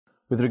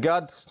With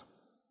regards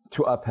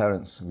to our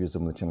parents, viewers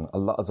of the channel,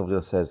 Allah Azza wa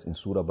Jalla says in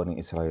Surah Bani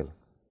Israel,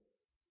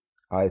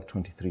 ayat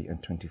 23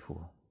 and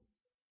 24,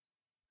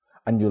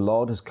 "And your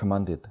Lord has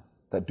commanded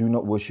that do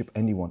not worship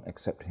anyone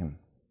except Him,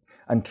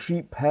 and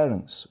treat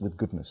parents with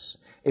goodness.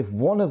 If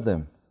one of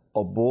them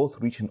or both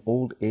reach an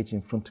old age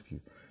in front of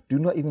you, do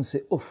not even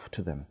say uff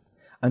to them,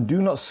 and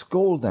do not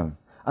scold them,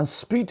 and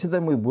speak to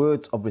them with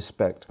words of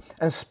respect,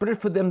 and spread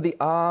for them the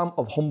arm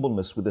of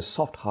humbleness with a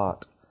soft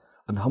heart,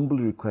 and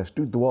humbly request,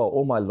 do dua,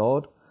 O my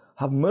Lord,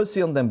 have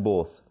mercy on them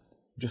both,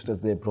 just as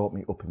they brought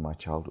me up in my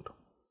childhood."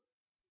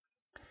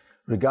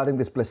 Regarding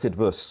this blessed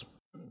verse,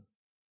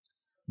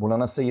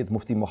 Maulana Sayyid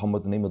Mufti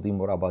Muhammad Naimuddin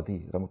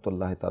Murabadi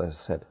Rahmatullahi Ta'ala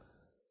said,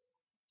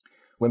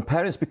 when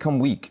parents become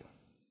weak,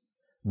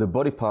 the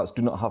body parts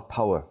do not have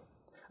power,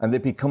 and they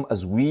become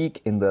as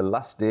weak in their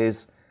last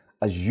days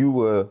as you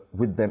were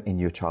with them in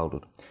your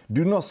childhood.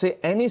 Do not say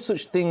any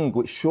such thing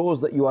which shows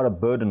that you are a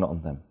burden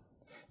on them.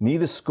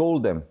 Neither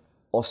scold them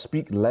or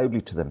speak loudly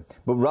to them,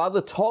 but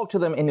rather talk to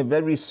them in a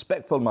very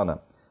respectful manner,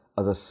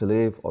 as a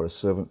slave or a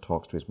servant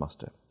talks to his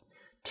master.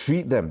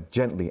 Treat them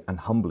gently and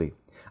humbly,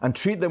 and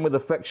treat them with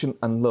affection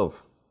and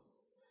love.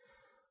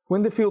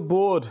 When they feel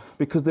bored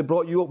because they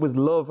brought you up with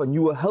love and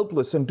you were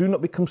helpless, and do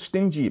not become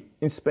stingy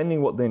in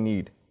spending what they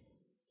need.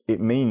 It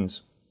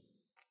means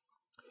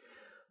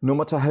no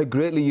matter how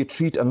greatly you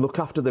treat and look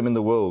after them in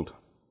the world,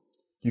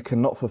 you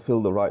cannot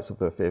fulfill the rights of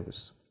their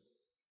favors.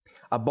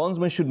 A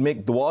bondsman should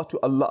make dua to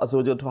Allah Azza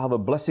wa Jalla to have a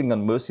blessing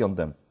and mercy on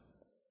them.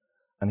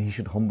 And he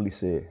should humbly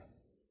say,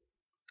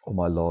 "O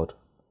my Lord,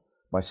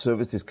 my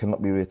services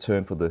cannot be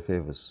returned for their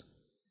favors.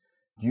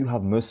 You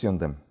have mercy on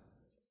them,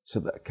 so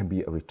that it can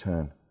be a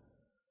return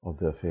of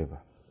their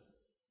favor."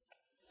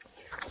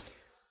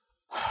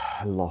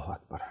 Allahu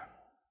Akbar.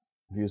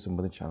 Viewers of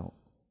Madani Channel,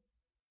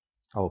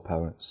 our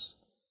parents,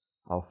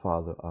 our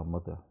father, our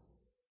mother,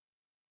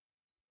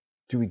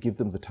 do we give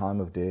them the time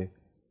of day?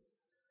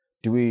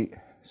 Do we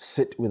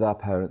sit with our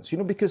parents? You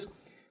know, because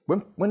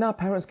when our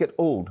parents get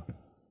old,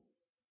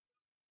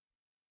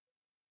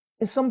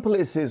 in some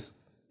places,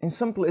 in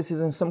some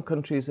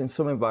countries, in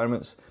some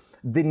environments,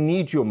 they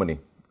need your money.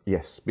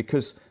 Yes,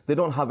 because they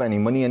don't have any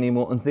money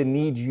anymore, and they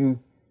need you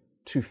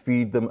to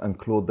feed them and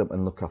clothe them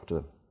and look after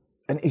them.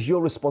 And it's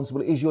your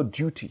responsibility, it's your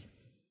duty.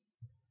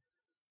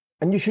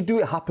 And you should do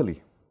it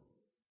happily.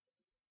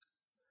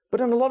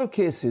 But in a lot of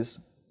cases,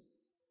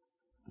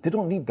 they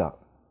don't need that.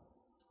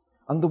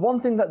 And the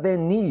one thing that they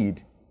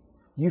need,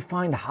 you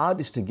find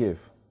hardest to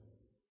give.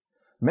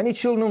 Many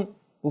children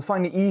will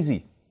find it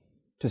easy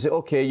to say,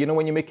 okay, you know,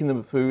 when you're making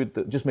them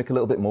food, just make a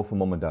little bit more for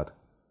mum and dad.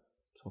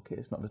 It's okay,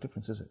 it's not the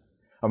difference, is it?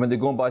 And when they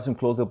go and buy some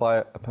clothes, they'll buy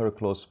a pair of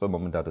clothes for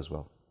mum and dad as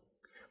well.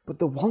 But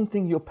the one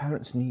thing your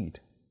parents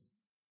need,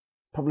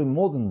 probably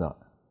more than that,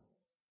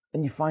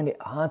 and you find it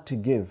hard to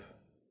give,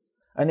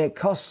 and it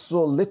costs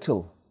so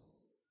little,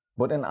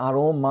 but in our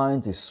own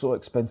minds is so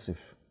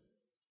expensive,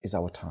 is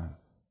our time.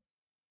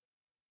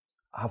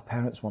 Our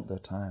parents want their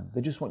time.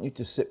 They just want you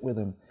to sit with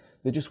them.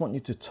 They just want you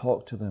to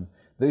talk to them.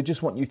 They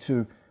just want you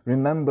to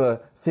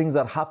remember things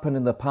that happened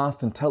in the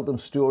past and tell them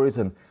stories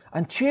and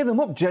cheer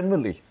them up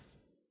generally.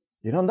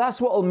 You know, and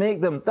that's what will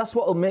make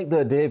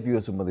their day,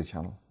 viewers of Madani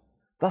Channel.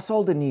 That's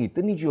all they need.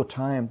 They need your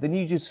time. They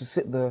need you to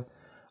sit there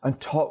and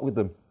talk with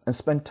them and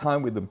spend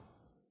time with them.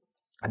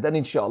 And then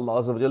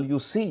inshallah, you'll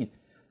see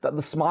that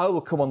the smile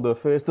will come on their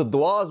face, the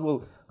du'as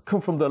will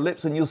come from their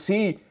lips, and you'll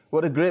see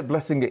what a great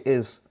blessing it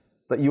is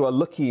that you are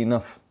lucky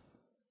enough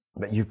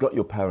that you've got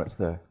your parents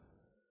there.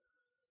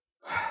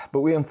 But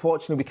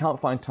unfortunately, we can't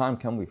find time,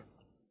 can we?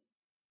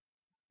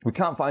 We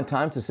can't find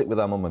time to sit with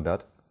our mum and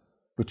dad.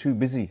 We're too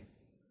busy.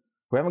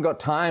 We haven't got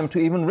time to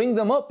even ring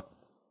them up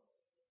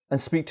and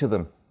speak to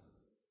them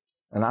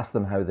and ask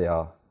them how they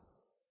are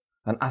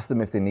and ask them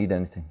if they need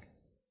anything,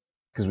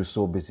 because we're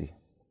so busy.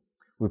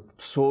 We're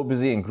so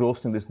busy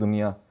engrossed in this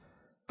dunya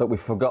that we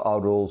forgot our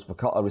roles,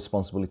 forgot our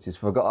responsibilities,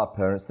 forgot our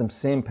parents, them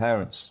same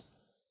parents.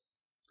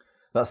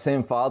 That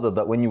same father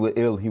that when you were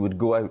ill, he would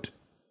go out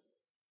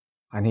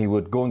and he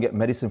would go and get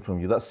medicine from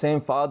you. That same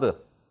father,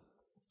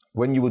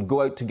 when you would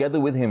go out together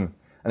with him,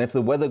 and if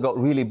the weather got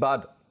really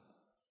bad,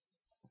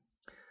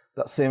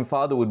 that same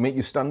father would make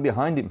you stand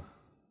behind him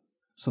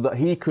so that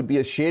he could be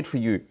a shade for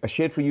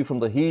you from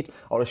the heat,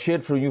 or a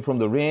shade for you from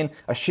the rain,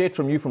 a shade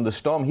from you from the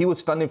storm. He would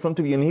stand in front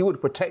of you and he would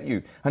protect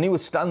you, and he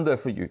would stand there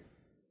for you.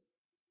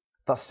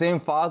 That same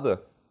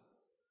father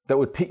that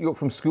would pick you up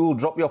from school,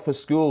 drop you off at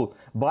school,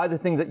 buy the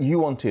things that you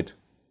wanted.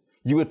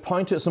 You would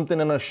point at something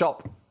in a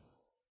shop,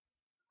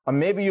 and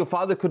maybe your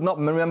father could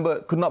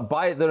not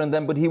buy it there and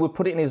then, but he would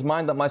put it in his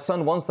mind that my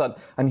son wants that,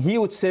 and he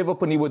would save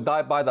up and he would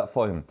buy that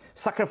for him,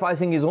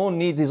 sacrificing his own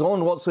needs, his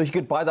own wants, so he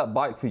could buy that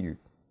bike for you,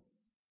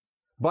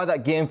 buy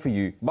that game for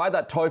you, buy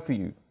that toy for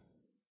you,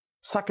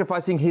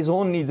 sacrificing his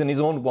own needs and his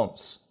own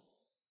wants.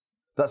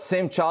 That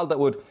same child that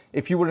would,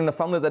 if you were in a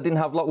family that didn't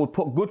have a lot, would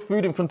put good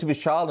food in front of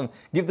his child and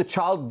give the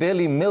child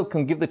daily milk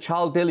and give the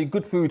child daily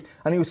good food,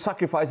 and he would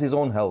sacrifice his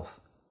own health.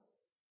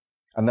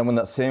 And then when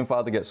that same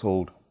father gets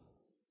old,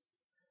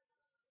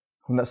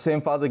 when that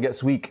same father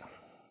gets weak,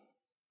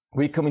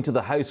 We come into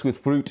the house with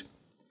fruit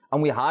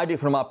and we hide it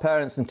from our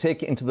parents and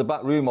take it into the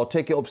back room or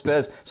take it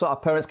upstairs so our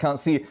parents can't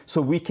see it,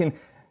 so we can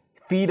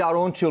feed our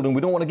own children.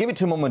 We don't want to give it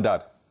to mum and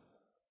dad.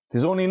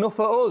 There's only enough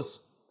for us.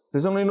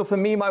 There's only enough for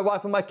me, my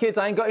wife and my kids.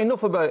 I ain't got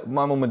enough about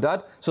my mum and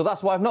dad, so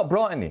that's why I've not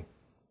brought any.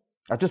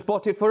 I just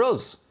bought it for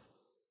us.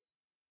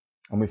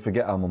 And we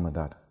forget our mum and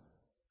dad.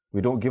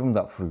 We don't give them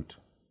that fruit.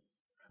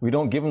 We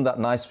don't give them that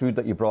nice food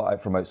that you brought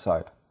out from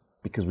outside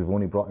because we've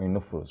only brought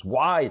enough for us.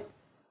 Why?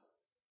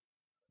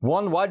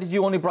 One, why did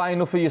you only buy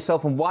enough for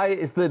yourself? And why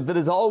is there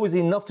is always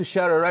enough to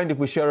share around if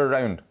we share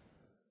around?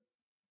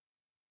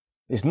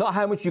 It's not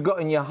how much you got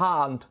in your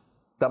hand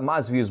that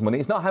matters for you as money.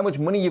 It's not how much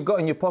money you've got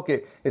in your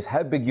pocket. It's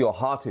how big your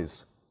heart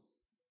is.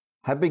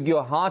 How big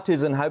your heart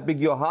is and how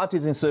big your heart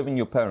is in serving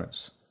your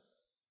parents.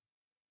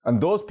 And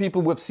those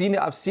people, we've seen it.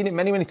 I've seen it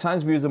many, many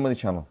times. We use the Madani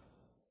Channel.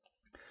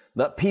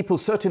 That people,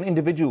 certain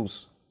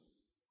individuals,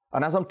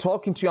 and as I'm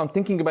talking to you, I'm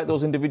thinking about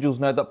those individuals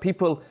now, that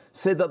people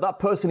say that that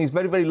person is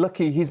very, very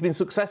lucky. He's been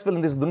successful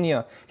in this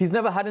dunya. He's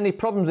never had any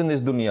problems in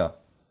this dunya.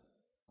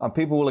 And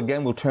people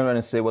will turn around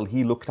and say, well,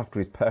 he looked after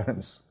his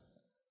parents.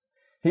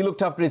 He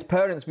looked after his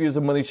parents, views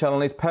of Madani Channel,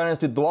 and his parents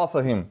did dua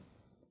for him.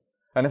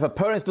 And if a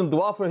parent's done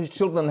dua for his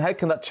children, how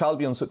can that child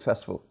be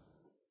unsuccessful?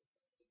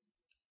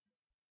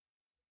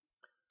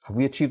 Have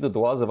we achieved the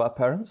duas of our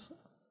parents?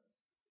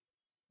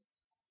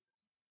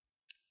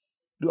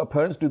 Do our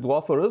parents do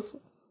dua for us?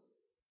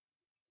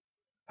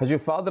 Has your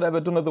father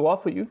ever done a dua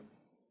for you?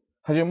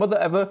 Has your mother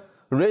ever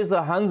raised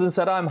her hands and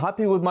said, I'm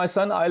happy with my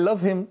son, I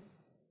love him?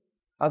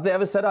 Have they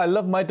ever said, I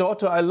love my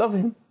daughter, I love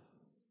him?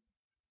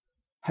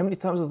 How many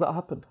times has that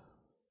happened?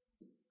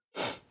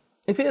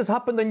 If it has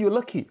happened, then you're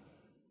lucky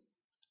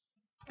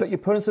that your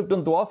parents have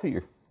done dua for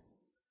you.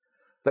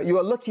 That you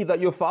are lucky that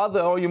your father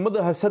or your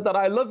mother has said that,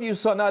 I love you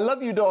son, I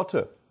love you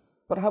daughter.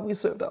 But have we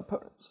served our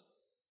parents?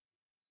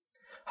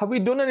 Have we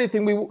done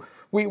anything?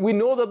 We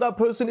know that that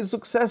person is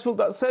successful,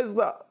 that says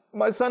that,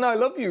 my son, I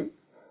love you.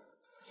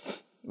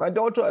 My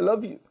daughter, I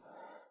love you.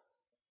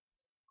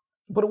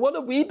 But what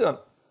have we done?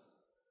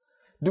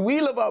 Do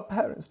we love our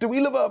parents? Do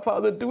we love our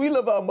father? Do we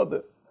love our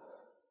mother?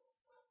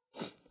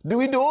 Do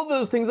we do all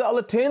those things that will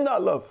attain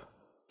that love?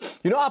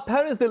 You know, our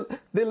parents,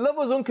 they love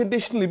us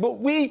unconditionally, but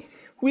we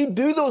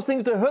do those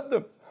things to hurt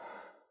them.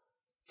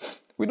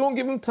 We don't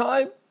give them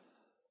time.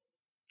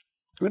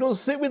 We don't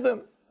sit with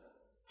them.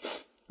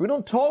 We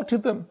don't talk to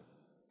them.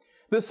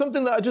 There's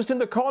something that are just in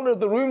the corner of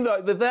the room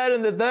that they're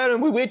there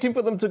and we're waiting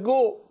for them to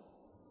go.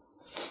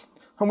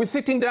 And we're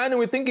sitting down and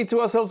we're thinking to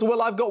ourselves, well,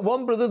 I've got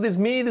one brother, there's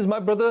me, there's my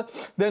brother,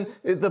 then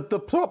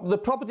the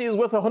property is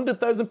worth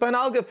 £100,000,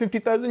 I'll get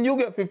 50,000, you'll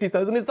get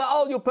 50,000. Is that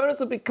all your parents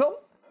have become?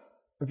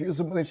 If you use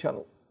the Madani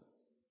Channel.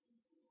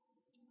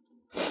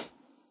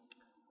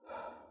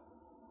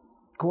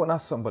 Go and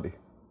ask somebody.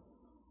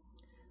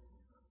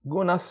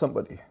 Go and ask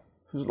somebody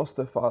who's lost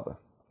their father,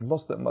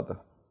 lost their mother.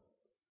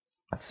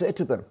 And say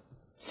to them,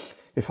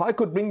 if I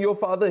could bring your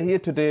father here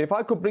today, if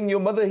I could bring your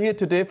mother here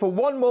today for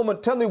one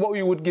moment, tell me what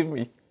you would give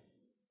me.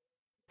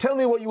 Tell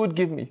me what you would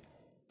give me.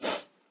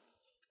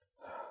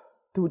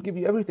 They would give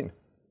you everything.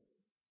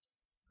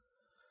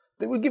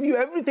 They would give you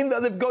everything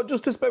that they've got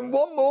just to spend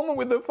one moment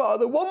with their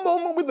father, one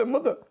moment with their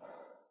mother.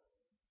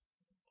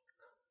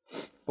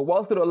 But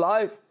whilst they're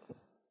alive,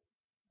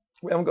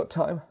 we haven't got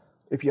time.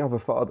 If you have a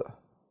father,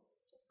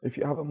 if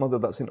you have a mother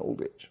that's in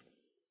old age,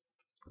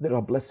 they're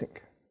a blessing.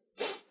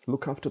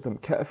 Look after them,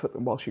 care for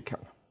them whilst you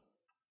can.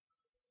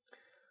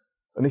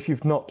 And if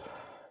you've not,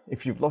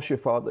 if you've lost your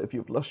father, if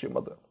you've lost your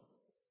mother,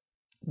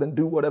 then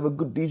do whatever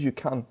good deeds you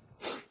can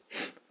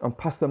and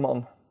pass them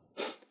on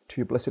to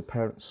your blessed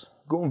parents.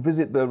 Go and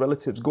visit their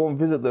relatives, go and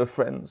visit their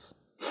friends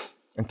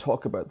and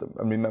talk about them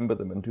and remember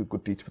them and do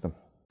good deeds for them.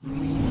 We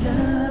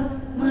love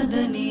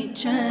Madani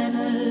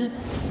Channel.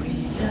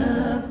 We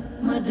love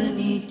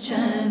Madani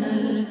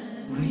Channel.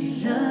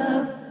 We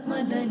love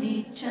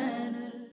Madani Channel.